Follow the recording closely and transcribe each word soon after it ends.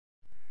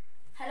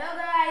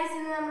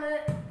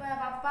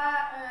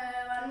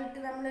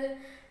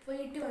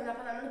വീട്ടിൽ വന്നു.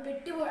 അപ്പോൾ നമ്മൾ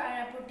പെട്ടി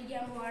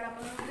പൊട്ടിക്കാൻ പോവാണ്.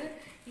 അപ്പോൾ നമുക്ക്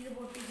ഇത്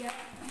പൊട്ടിക്കാം.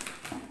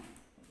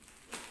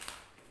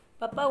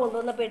 പപ്പ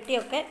കൊണ്ടുവന്ന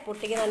പെട്ടിയൊക്കെ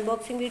പൊട്ടിക്കുന്ന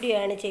അൺബോക്സിങ് വീഡിയോ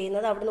ആണ്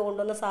ചെയ്യുന്നത്. അവിടുന്ന്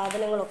കൊണ്ടുവന്ന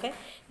സാധനങ്ങളൊക്കെ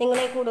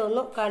നിങ്ങളെ കൂടെ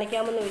ഒന്ന്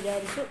കാണിക്കാമെന്ന്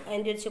വിചാരിച്ചു.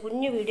 അതിൻ്റെ ഒരു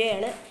കുഞ്ഞു വീഡിയോ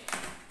ആണ്.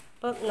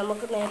 അപ്പം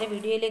നമുക്ക് നേരെ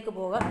വീഡിയോയിലേക്ക്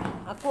പോകാം.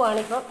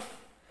 അക്കുവാണിപ്പം.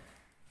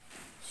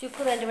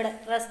 ശുക്ർ എൻ്റെ ഇവിടെ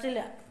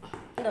റെസ്റ്റില്ല.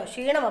 ഉണ്ടോ?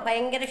 ക്ഷീണമാണ്,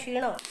 ഭയങ്കര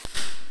ക്ഷീണമാണ്.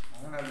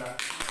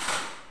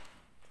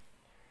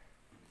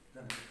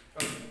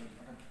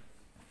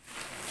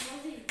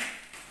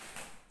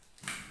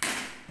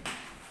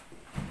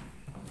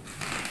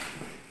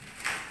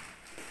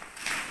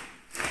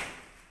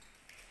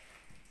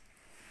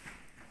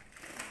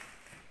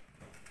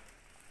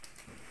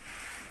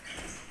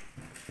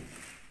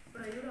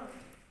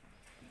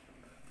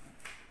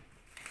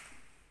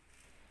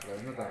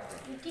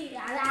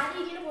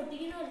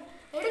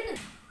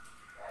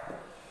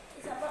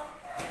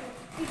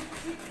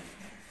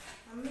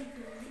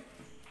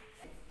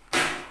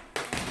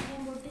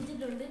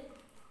 പൊട്ടിച്ചിട്ടുണ്ട്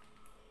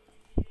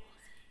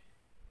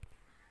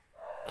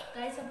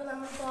ഗൈസ്. അപ്പോൾ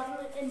നമ്മൾ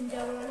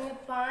തുറന്ന്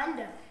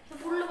പാൻറ്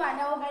ഫുള്ള്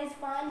പാൻറ്റാവും ഗൈസ്.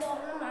 പാൻറ്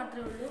ഒരെണ്ണം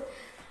മാത്രമേ ഉള്ളൂ.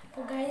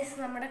 അപ്പോൾ ഗൈസ്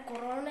നമ്മുടെ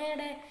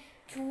കൊറോണയുടെ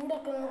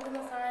ചൂടൊക്കെ നോക്കുന്ന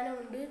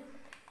സാധനമുണ്ട്.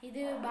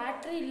 ഇത്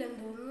ബാറ്ററി ഇല്ലെന്ന്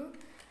തോന്നുന്നു.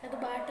 അത്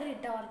ബാറ്ററി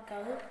ഇട്ടാൽ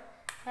വർക്കാവും.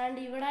 അതുകൊണ്ട്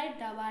ഇവിടെ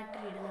ഇട്ടാണ്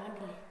ബാറ്ററി ഇടുന്നത്.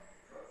 കണ്ടില്ലേ?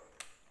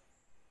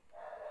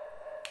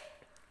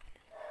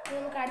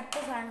 നമുക്ക് അടുത്ത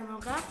സാധനം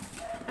നോക്കാം.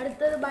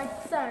 അടുത്തത്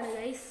ബഡ്സ് ആണ്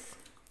ഗൈസ്.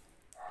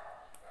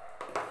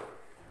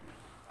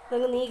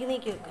 നീക്കി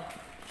വെക്കാം.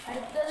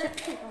 അടുത്തത്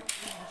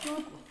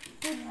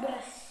ടൂത്ത്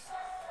ബ്രഷ്.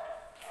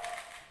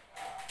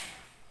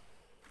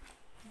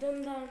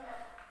 ഇതെന്താണ്?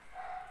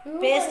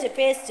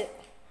 പേസ്റ്റ്.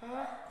 ആ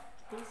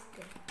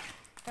പേസ്റ്റ്.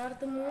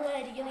 നേരത്തെ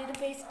മൂന്നായിരിക്കുന്നത്. ഇത്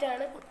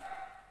പേസ്റ്റാണ്.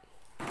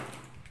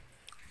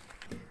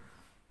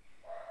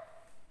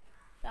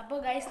 അപ്പോൾ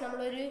ഗൈസ്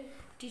നമ്മളൊരു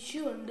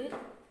ടിഷ്യൂ ഉണ്ട്.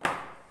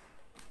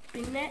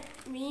 പിന്നെ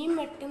മീൻ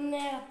വെട്ടുന്ന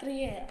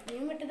കത്രിക.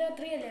 മീൻ വെട്ടുന്ന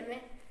കത്രികയല്ലേ അമ്മേ?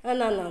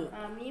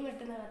 മീൻ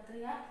വെട്ടുന്ന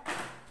കത്രിക.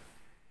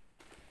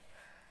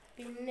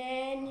 പിന്നെ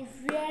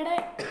നിഫ്യയുടെ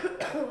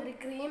ഒരു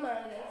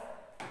ക്രീമാണ്.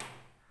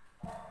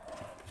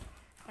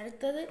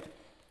 അടുത്തത്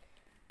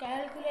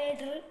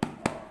കാൽക്കുലേറ്റർ.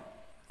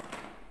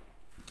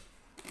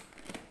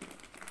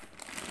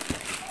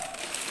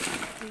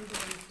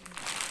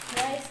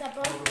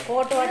 അപ്പം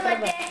ഹോട്ട്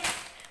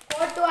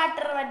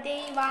വാട്ടർ മറ്റേ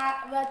ഈ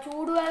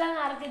ചൂടുവെള്ളം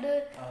നിറച്ചിട്ട്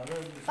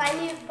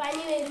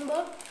പനി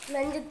വരുമ്പോൾ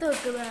നെഞ്ചത്ത്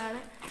വെക്കുന്നതാണ്.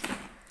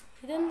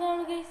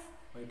 ഇതെന്താണ് ഗൈസ്?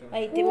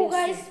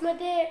 ഗൈസ്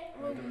മറ്റേ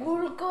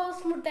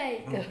ഗ്ലൂക്കോസ് മുട്ടായി,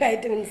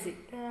 വൈറ്റമിൻ സി.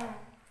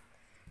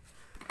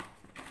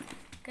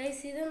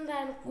 ഗൈസ്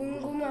ഇതെന്താണ്?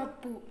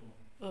 കുങ്കുമപ്പൂ.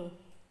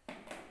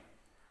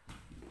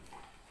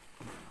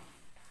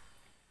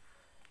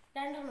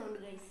 രണ്ടെണ്ണം ഉണ്ട്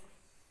ഗൈസ്.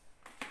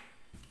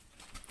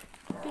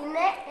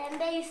 പിന്നെ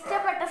എൻ്റെ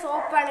ഇഷ്ടപ്പെട്ട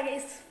സോപ്പാണ്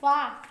ഗൈസ് സ്പാ.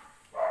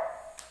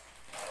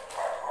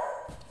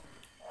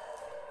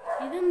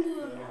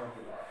 ഇതെന്തുവാ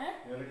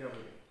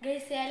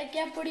ഗൈസ്?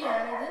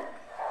 ഏലക്കാപ്പൊടിയാണിത്.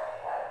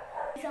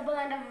 അപ്പോൾ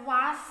എൻ്റെ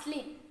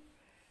വാസ്ലിൻ.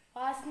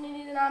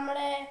 ഇത്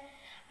നമ്മുടെ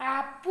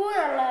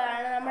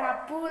അപ്പൂനുള്ളതാണ്.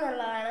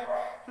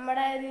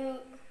 നമ്മുടെ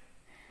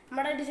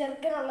ഒരു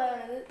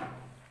ചെറുക്കനുള്ളതാണിത്.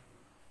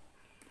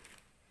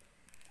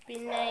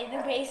 പിന്നെ ഇത്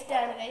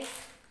പേസ്റ്റാണ് ഗൈസ്.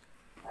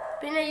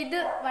 പിന്നെ ഇത്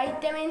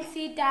വൈറ്റമിൻ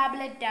സി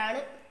ടാബ്ലറ്റ്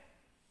ആണ്.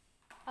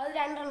 അത്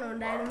രണ്ടെണ്ണം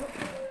ഉണ്ടായിരുന്നു.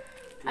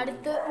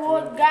 അടുത്ത്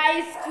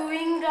ഗൈസ്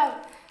ചൂയിങ് ഗം.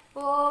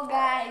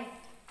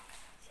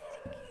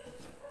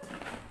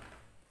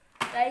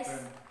 ഗൈസ്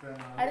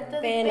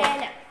അടുത്തത് പേന.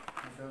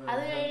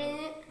 അത്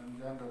കഴിഞ്ഞ്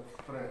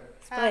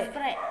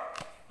സ്പ്രേ.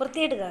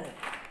 വൃത്തിയായിട്ട് കാണും.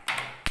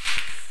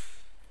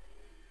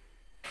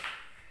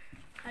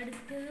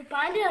 അടുത്തത്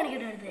പാൻറ്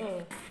കാണിക്കട്ടെ. അടുത്ത്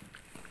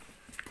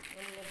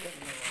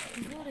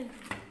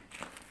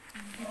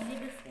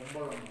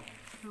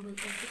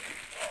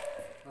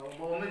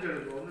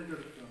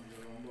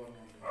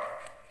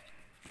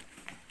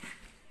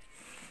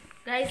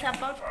ഗൈസ്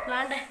അപ്പം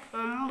വേണ്ട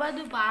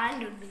 9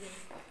 പാൻറ് ഉണ്ട്.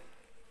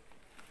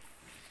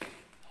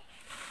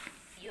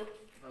 അയ്യോ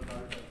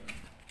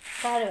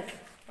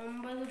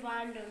 9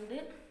 പാൻറ് ഉണ്ട്.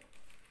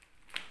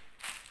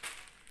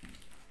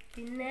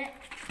 പിന്നെ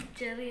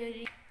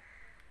ചെറിയൊരു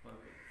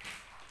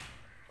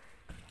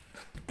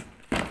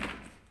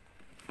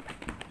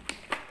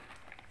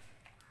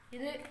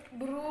ഇത്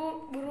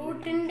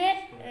ബ്രൂട്ടിന്റെ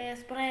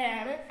സ്പ്രേ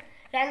ആണ്.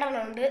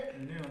 രണ്ടെണ്ണം ഉണ്ട്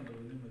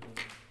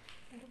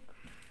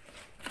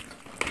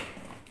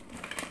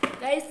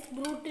ഗൈസ്.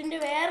 ബ്രൂട്ടിന്റെ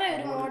വേറെ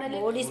ഒരു മോഡൽ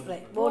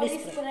ബോഡി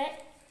സ്പ്രേ.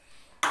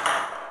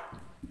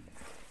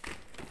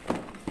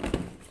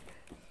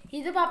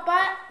 ഇത് പപ്പ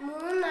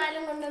 3-4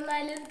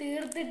 കൊണ്ടുവന്നാലും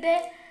തീർത്തിട്ട്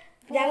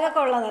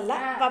ഞങ്ങൾക്കുള്ളതല്ല.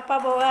 പപ്പ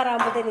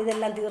പോകാറാകുമ്പോഴത്തേന്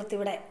ഇതെല്ലാം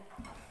തീർത്തിവിടെ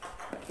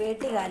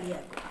വീട്ടിൽ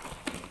കാലിയാക്കും.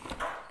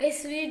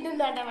 ഗൈസ് വീണ്ടും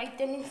വേണ്ട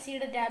വൈറ്റമിൻ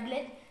സിയുടെ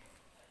ടാബ്ലറ്റ്.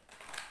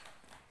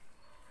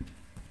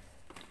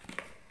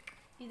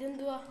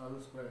 ഇതെന്തുവാ?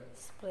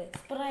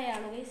 സ്പ്രേ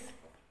ആണ് ഗൈസ്.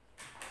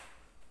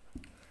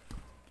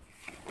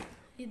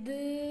 ഇത്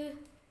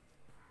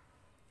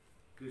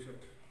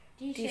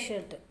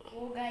ടീഷർട്ട്. ഓ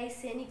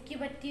ഗൈസ് എനിക്ക്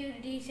പറ്റിയ ഒരു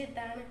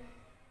ടീഷർട്ടാണ്.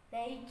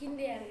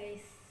 നൈക്കിൻ്റെ ആണ്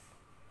ഗൈസ്.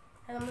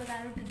 അത് നമ്മൾ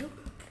താഴോട്ടിട്ടു.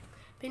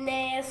 പിന്നെ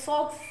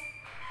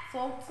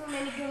സോക്സും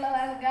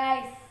എനിക്കുള്ളതാണ്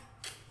ഗൈസ്.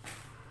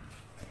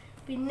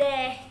 പിന്നെ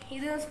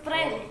ഇത്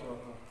സ്പ്രേ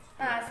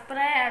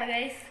സ്പ്രേ ആണ്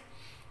ഗൈസ്.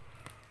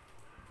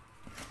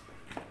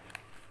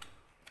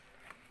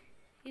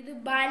 ഇത്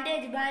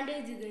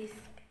ബാൻഡേജ്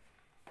ഗൈസ്.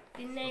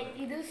 പിന്നെ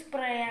ഇത്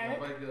സ്പ്രേ ആണ്.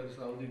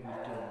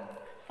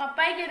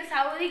 പപ്പായ്ക്ക് ഒരു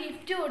സൗദി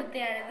ഗിഫ്റ്റ്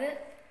കൊടുത്തതാണിത്.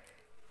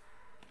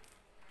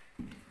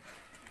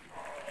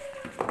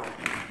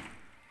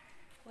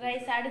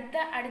 ഗൈസ്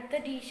അടുത്ത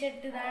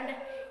ടീഷർട്ട് ഇതാണ്ട്.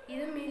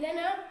 ഇത്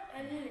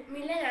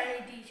മിലനാണ്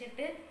ഈ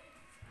ടീഷർട്ട്.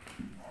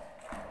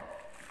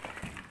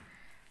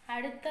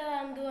 അടുത്തത്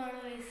എന്തുവാണ്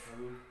ഗൈസ്?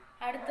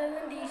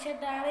 അടുത്തതും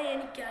ടീഷർട്ടാണ്,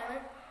 എനിക്കാണ്.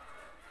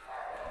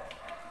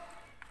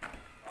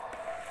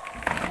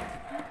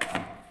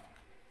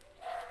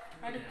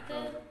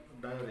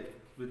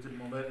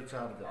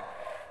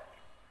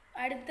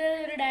 അടുത്തത്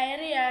ഒരു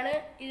ഡയറിയാണ്.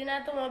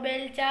 ഇതിനകത്ത്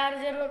മൊബൈൽ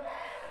ചാർജറും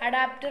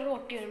അഡാപ്റ്ററും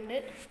ഒക്കെ ഉണ്ട്.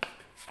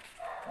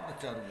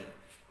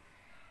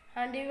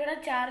 അതിൻ്റെ ഇവിടെ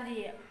ചാർജ്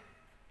ചെയ്യാം.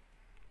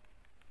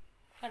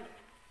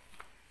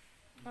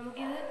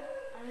 നമുക്കിത്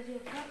അടച്ചു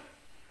വെക്കാം.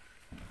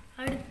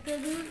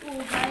 അടുത്തത്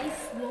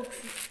ഗൈസ്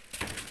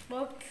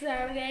ബോക്സ്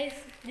ആണ്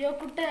ഗൈസ്.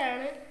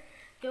 ജോക്കുട്ടനാണ്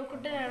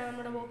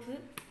നമ്മുടെ ബോക്സ്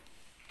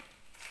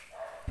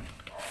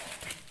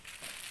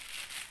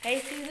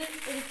ഗൈസ്. ഇത്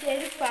ഒരു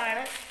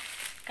ചെരുപ്പാണ്,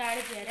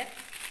 കാണിച്ചു തരാം.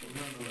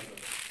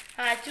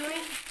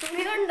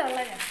 തുണി കൊണ്ടുള്ള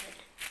കാര്യം.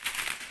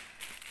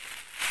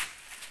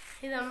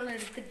 ഇത് നമ്മൾ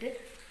എടുത്തിട്ട്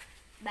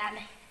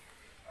ഇതാണ്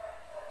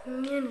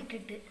ഇങ്ങനെ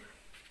ഇട്ടിട്ട്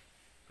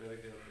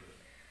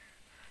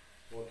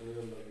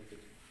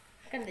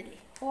കണ്ടില്ലേ,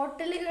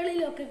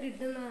 ഹോട്ടലുകളിലൊക്കെ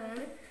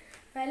കിട്ടുന്നതാണ്.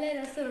 നല്ല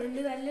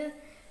രസമുണ്ട്, നല്ല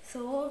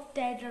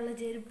സോഫ്റ്റ് ആയിട്ടുള്ള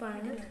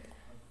ചെരുപ്പാണ്.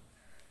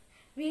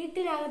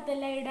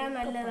 വീട്ടിനകത്തെല്ലാം ഇടാൻ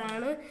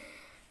നല്ലതാണ്.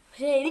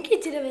 പക്ഷെ എനിക്ക്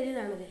ഇച്ചിരി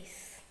വലുതാണ്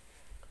ഗൈസ്.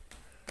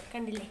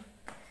 കണ്ടില്ലേ,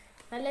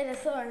 നല്ല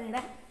രസമാണ്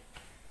ഇടാൻ.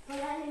 അപ്പോൾ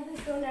ഞാൻ ഇത്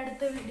ഇട്ടുകൊണ്ട്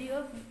അടുത്ത വീഡിയോ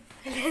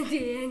എല്ലാം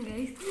ചെയ്യാം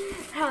ഗൈസ്.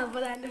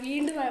 അപ്പോൾ അതിൻ്റെ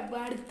വീണ്ടും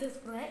അടുത്ത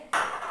സ്പ്രേ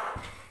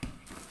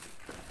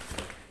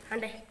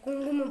അണ്ടേ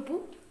കുങ്കുമപ്പൂ.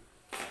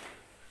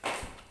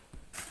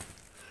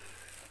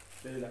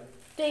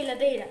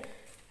 തേയില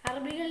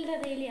അറബികളുടെ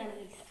തേയിലയാണ്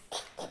ഗൈസ്.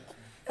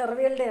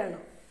 അറബികളുടെ ആണോ?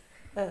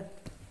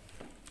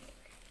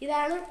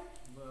 ഇതാണ്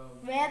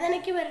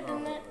വേദനയ്ക്ക്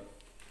പരട്ടുന്ന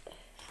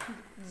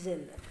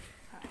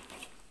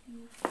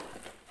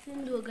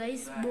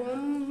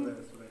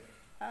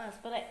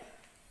സ്പ്രേ.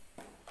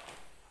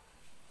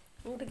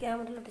 ഇങ്ങോട്ട്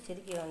ക്യാമറയിലോട്ട്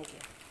ശരിക്കും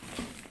കാണിക്കാം.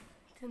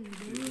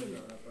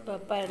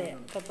 പപ്പായുടെ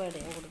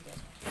കൊടുക്കാം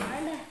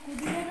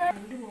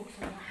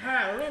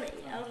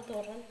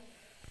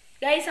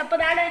ഗൈസ്. അപ്പൊ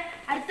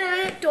അടുത്തത്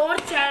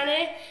ടോർച്ചാണ്.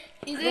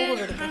 ഇത്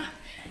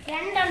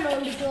 2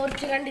 ഉണ്ട്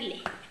ടോർച്ച്, കണ്ടില്ലേ?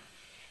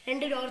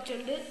 2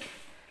 ടോർച്ചുണ്ട്.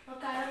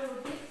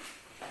 കൂട്ടി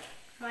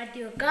മാറ്റി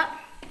വെക്കാം.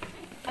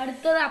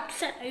 അടുത്തത്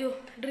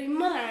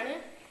ഡ്രിമ്മറാണ്.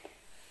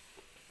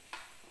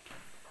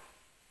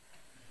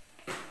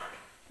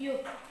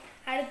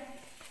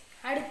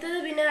 അടുത്തത്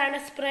പിന്നെ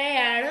സ്പ്രേ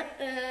ആണ്.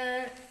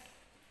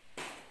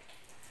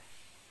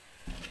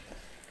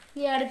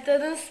 ഇനി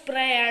അടുത്തതും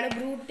സ്പ്രേ ആണ്,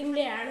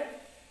 ബ്രൂട്ടിൻ്റെ ആണ്.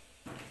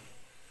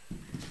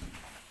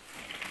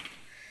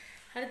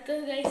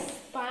 അടുത്തത് ഗൈസ്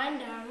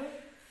പാൻ്റാണ്.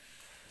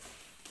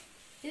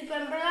 ഇത്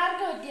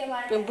പെൺപിള്ളേർക്ക് പറ്റിയ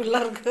പാൻ്റ്.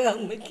 പെൺപിള്ളേർക്ക്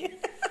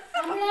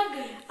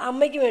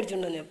അമ്മയ്ക്ക്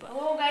മേടിച്ചോണ്ടോ?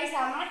 ഓ ഗൈസ്,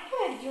 അമ്മയ്ക്ക്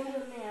മേടിച്ചോണ്ട്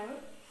തന്നെയാണ്.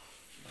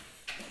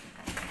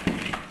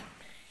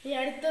 ഇനി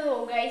അടുത്തത്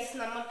ഗൈസ്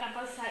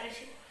നമുക്കപ്പോൾ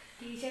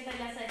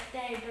ടീഷർട്ടെല്ലാം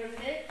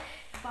സെറ്റായിട്ടുണ്ട്.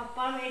 പപ്പ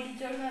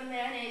മേടിച്ചോണ്ട്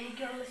തന്നെയാണ്.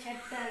 എനിക്കുള്ള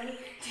ഷർട്ടാണ്,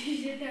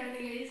 ടീഷർട്ടാണ്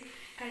ഗൈസ്.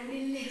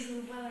 കണ്ടില്ലേ,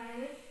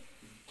 സൂപ്പറാണ്.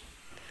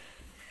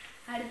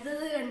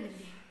 അടുത്തത്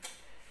കണ്ടില്ലേ,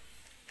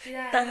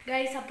 ഇതാണ്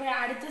ഗൈസ്. അപ്പോൾ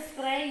അടുത്ത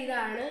സ്പ്രേ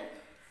ഇതാണ്.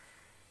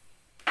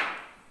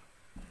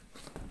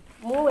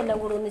 മൂവെല്ലാം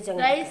കൂടെ ഒന്നിച്ച്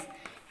ഗൈസ്.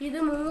 ഇത്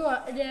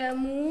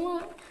മൂവ്,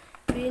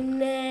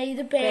 പിന്നെ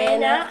ഇത്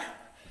പേന,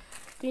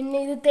 പിന്നെ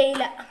ഇത്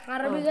തേയില,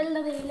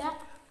 അറബികളുടെ തേയില,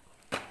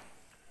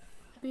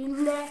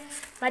 പിന്നെ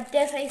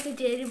മറ്റേ സൈസ്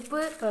ചെരുപ്പ്.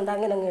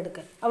 അങ്ങനെ അങ്ങ് എടുക്ക,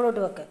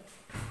 അവിടോട്ട് വെക്ക.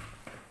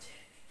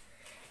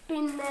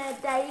 പിന്നെ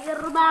ടൈഗർ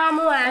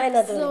ബാമും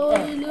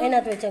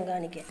അതിനകത്ത് വെച്ചാൽ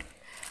കാണിക്കാം.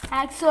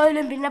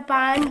 ആക്സോയിലും പിന്നെ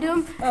പാൻറ്റും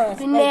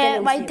പിന്നെ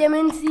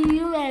വൈറ്റമിൻ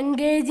സിയും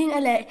എൻഗേജിങ്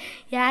അല്ലെ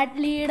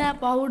യാഡ്ലിയുടെ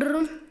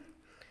പൗഡറും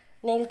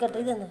നെയിൽ കട്ടർ.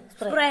 ഇതെന്താ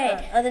സ്പ്രേ?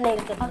 അത്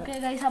നെയിൽ കട്ടർ. ഓക്കെ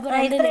ഗൈസ്, അപ്പോൾ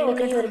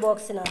ഒരു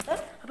ബോക്സിനകത്ത്.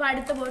 അപ്പോൾ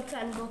അടുത്ത ബോക്സ്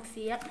അൺബോക്സ്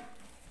ചെയ്യാം.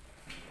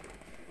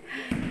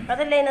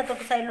 അതല്ലേ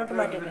ഇതിനകത്തോട്ട് സൈഡിലോട്ട്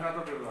മാറ്റി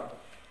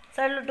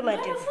സൈഡിലോട്ട്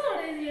മാറ്റി.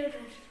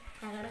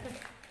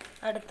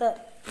 അടുത്ത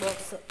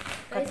ബോക്സ്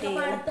കട്ട്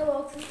ചെയ്യണം. അടുത്ത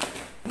ബോക്സ്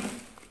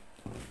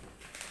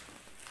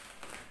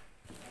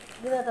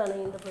ഇതിനകത്താണ്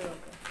ഈന്തപ്പഴം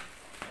ഒക്കെ.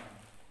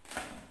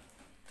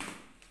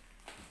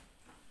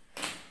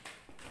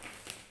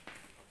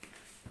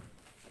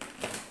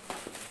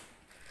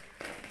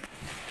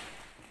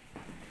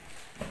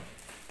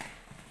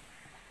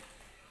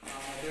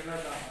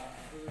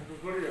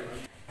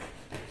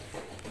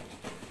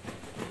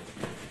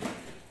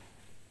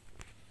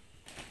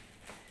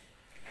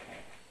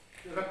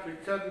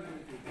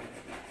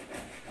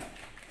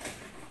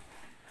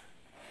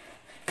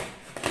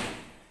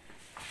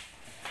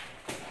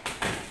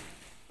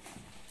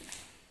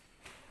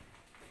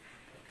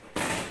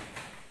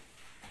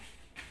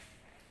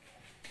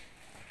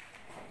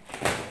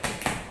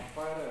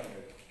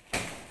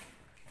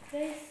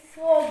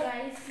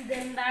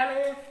 ഇതെന്താണ്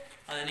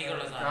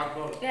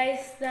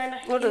ഗൈസ്?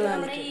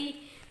 നമ്മുടെ ഈ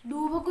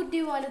ധൂപക്കുറ്റി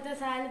പോലത്തെ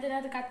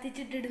സാധനത്തിനകത്ത്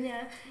കത്തിച്ചിട്ടിടുന്ന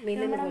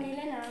നമ്മുടെ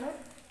മിലനാണ്.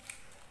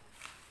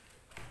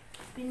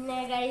 പിന്നെ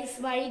ഗൈസ്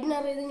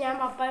വൈറ്റ്നർ, ഇത് ഞാൻ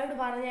പപ്പായോട്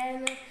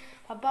പറഞ്ഞായിരുന്നു,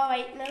 പപ്പ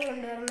വൈറ്റ്നർ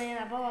കൊണ്ടുവരണേ.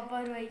 അപ്പോൾ പപ്പ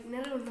ഒരു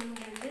വൈറ്റ്നർ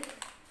കൊണ്ടുവന്നിട്ടുണ്ട്.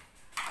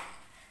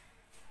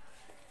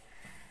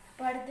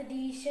 അപ്പോൾ അടുത്ത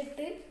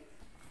ടീഷർട്ട്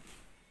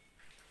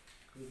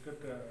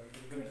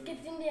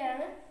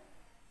ക്രിക്കറ്റിൻ്റെയാണ്.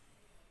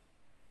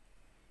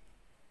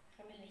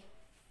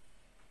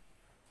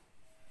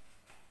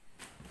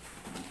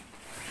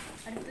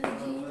 അടുത്തത്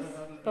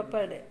ജീൻസ്,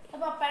 പപ്പയുടെ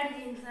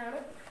ജീൻസാണ്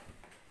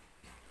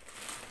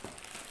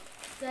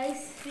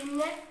ഗൈസ്.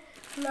 പിന്നെ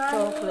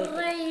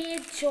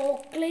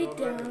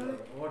ചോക്ലേറ്റ് ആണ്.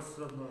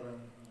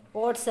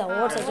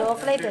 ഓട്സ്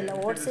ചോക്ലേറ്റ് അല്ല,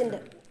 ഓട്സിന്റെ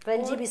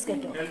ക്രഞ്ചി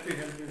ബിസ്ക്കറ്റ്,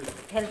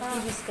 ഹെൽത്തി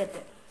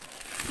ബിസ്ക്കറ്റ്.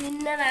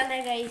 പിന്നെ വേണ്ട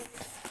ഗൈസ്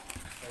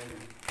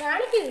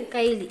കാണിക്ക്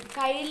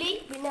കൈലി.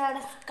 പിന്നെ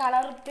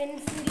കളർ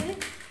പെൻസില്,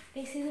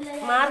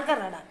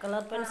 മാർക്കറാടാ,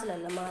 കളർ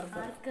പെൻസിലല്ല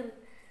മാർക്കർ.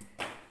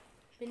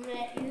 പിന്നെ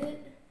ഇത്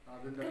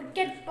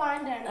ക്രിക്കറ്റ്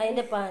പാൻ്റാണ്,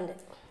 അതിന്റെ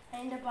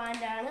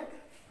പാൻ്റാണ്.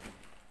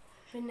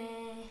 പിന്നെ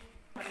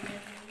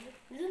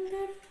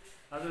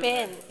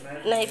പേൻ,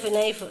 നൈഫ്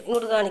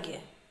ഇങ്ങോട്ട് കാണിക്കുക.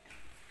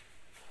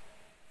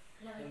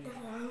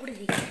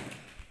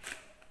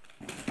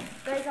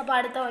 ഗൈസ് അപ്പോൾ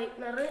അടുത്ത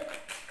വൈറ്റ്നർ.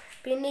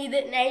 പിന്നെ ഇത്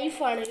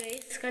നൈഫാണ്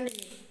ഗൈസ്,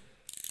 കണ്ടില്ലേ?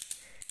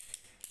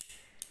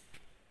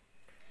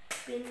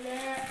 പിന്നെ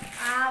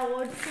ആ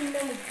ഓട്സിൻ്റെ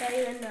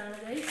മിഠായി തന്നെയാണ്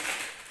ഗൈസ്.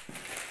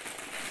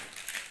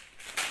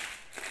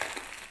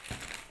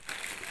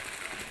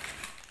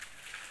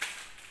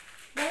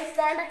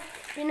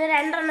 പിന്നെ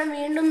 2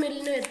 വീണ്ടും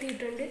മില്ലിന്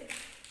എത്തിയിട്ടുണ്ട്.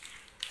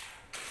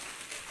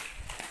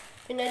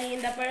 പിന്നെ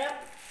ഈന്തപ്പഴം.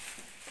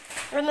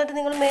 എന്നിട്ട്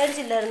നിങ്ങൾ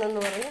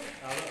മേടിച്ചില്ലായിരുന്നെന്ന് പറഞ്ഞു.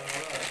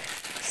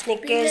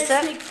 സ്നിക്കേഴ്സ്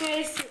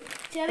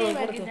ചെറിയ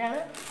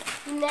പാക്കറ്റാണ്.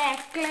 പിന്നെ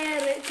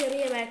എക്ലെയർ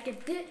ചെറിയ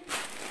പാക്കറ്റ്,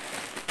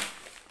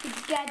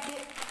 കിറ്റ്കാറ്റ്.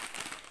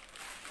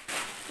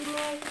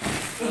 പിന്നെ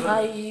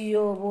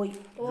അയ്യോ പോയി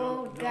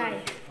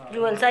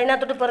ജുവൽസ്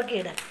അതിനകത്തോട്ട്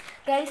പെറുക്കിയിടാം.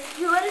 ഗൈസ്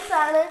ജുവൽസ്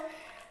ആണ്.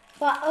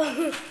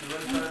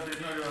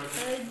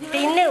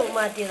 ടിന്ന്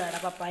മാറ്റിയതാണ്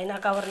പപ്പ, അതിനാ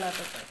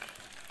കവറിനകത്തോട്ട്.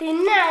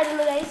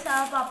 ടിന്നായിരുന്നു ഗൈസ്, ആ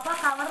പപ്പ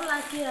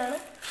കവറിലാക്കിയതാണ്.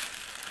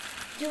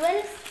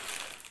 Jewels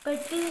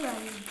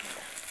പെട്ടിയിലാണ്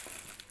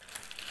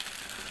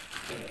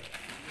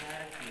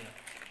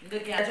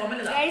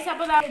guys.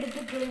 അപ്പോൾ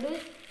എടുത്തിട്ടുണ്ട്,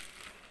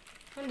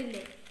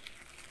 കണ്ടില്ലേ?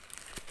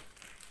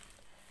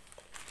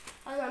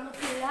 അത്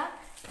നമുക്കില്ല.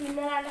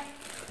 പിന്നെ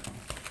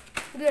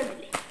ഇത്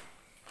കണ്ടില്ലേ?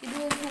 ഇത്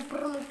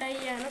സൂപ്പർ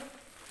മിഠായിയാണ്.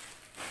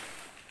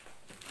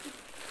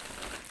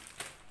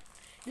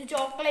 ഇത്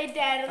ചോക്ലേറ്റ്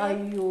ആയിരുന്നു.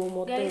 അയ്യോ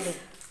മൊത്തം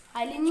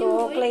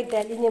ചോക്ലേറ്റ്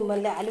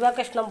അലിഞ്ഞല്ല, അലുവ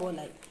കഷ്ണം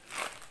പോലായി.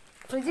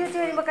 ഫ്രിഡ്ജ് വെച്ച്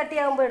കഴിയുമ്പോൾ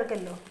കട്ടിയാകുമ്പോൾ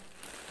എടുക്കല്ലോ.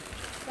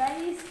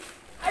 ഗൈസ്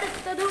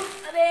അടുത്തതും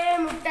അതേ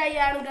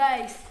മിഠായിയാണ്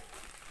ഗൈസ്,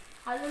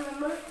 അത്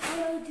നമ്മൾ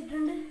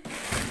വെച്ചിട്ടുണ്ട്.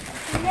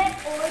 പിന്നെ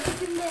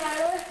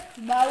ഓടിക്കുന്നതാണ്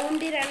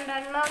ബൗണ്ടി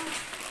 2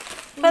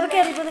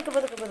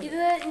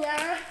 ഇത്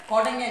ഞാൻ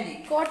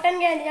കോട്ടൺ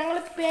ക്യാൻഡി. ഞങ്ങൾ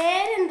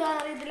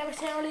പേരെന്താണെന്ന് അറിയത്തില്ല,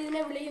 പക്ഷെ ഞങ്ങൾ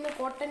ഇതിനെ വിളിക്കുന്നത്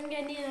കോട്ടൺ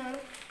ക്യാൻഡി എന്നാണ്.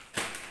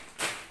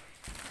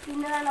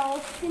 പിന്നെ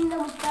ഓക്സിൻ്റെ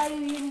മുട്ടായി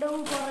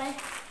വീണ്ടും കുറെ.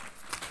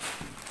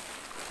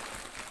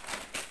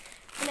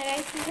 പിന്നെ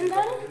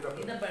ഇതെന്താണ്?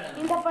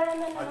 ഈന്തപ്പഴം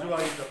തന്നെ,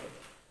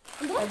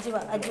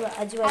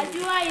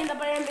 അജുവ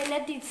ഈന്തപ്പഴം. പിന്നെ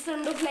ടിപ്സ്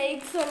ഉണ്ട്,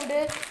 ഫ്ലേക്സ് ഉണ്ട്,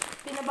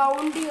 പിന്നെ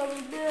ബൗണ്ടി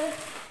ഉണ്ട്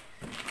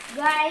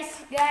ഗൈസ്.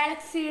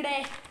 ഗാലക്സിയുടെ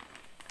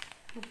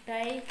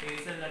മുട്ടായി,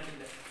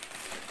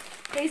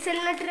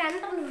 ഹേസൽനട്ട്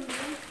 2 ഉണ്ട്.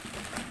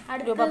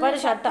 അടുത്ത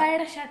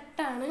പപ്പായുടെ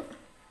ഷർട്ടാണ്,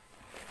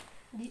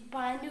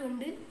 പാൻറ്റും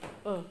ഉണ്ട്.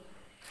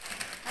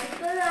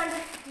 അടുത്തതാണ്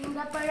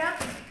ഈന്തപ്പഴം.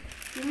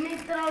 പിന്നെ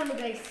ഇത്ര ഉള്ളു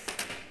ഗൈസ്.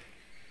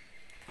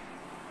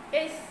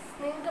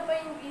 നിങ്ങൾക്കിപ്പോൾ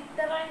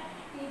ഇത്ര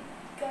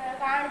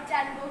കാണിച്ച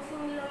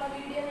അൺബോക്സിങ്ങിലുള്ള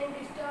വീഡിയോ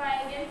നിങ്ങൾക്ക്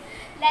ഇഷ്ടമായെങ്കിൽ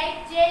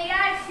ലൈക്ക് ചെയ്യുക,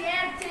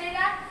 ഷെയർ ചെയ്യുക,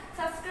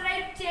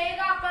 സബ്സ്ക്രൈബ്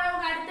ചെയ്യുക. അപ്പോൾ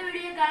നമുക്ക് അടുത്ത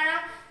വീഡിയോ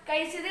കാണാം.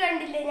 ഗൈസ് ഇത്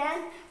കണ്ടില്ലേ, ഞാൻ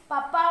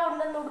പപ്പ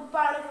കൊണ്ടുവന്ന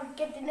ഉടുപ്പാണ്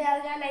ക്രിക്കറ്റിൻ്റെ, അത്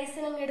ഞാൻ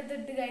ലൈസൻസ്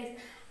എടുത്തിട്ട് ഗൈസ്.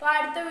 അപ്പോൾ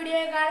അടുത്ത വീഡിയോ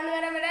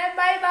കാണുന്നവരെ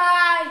ബൈ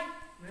ബൈ.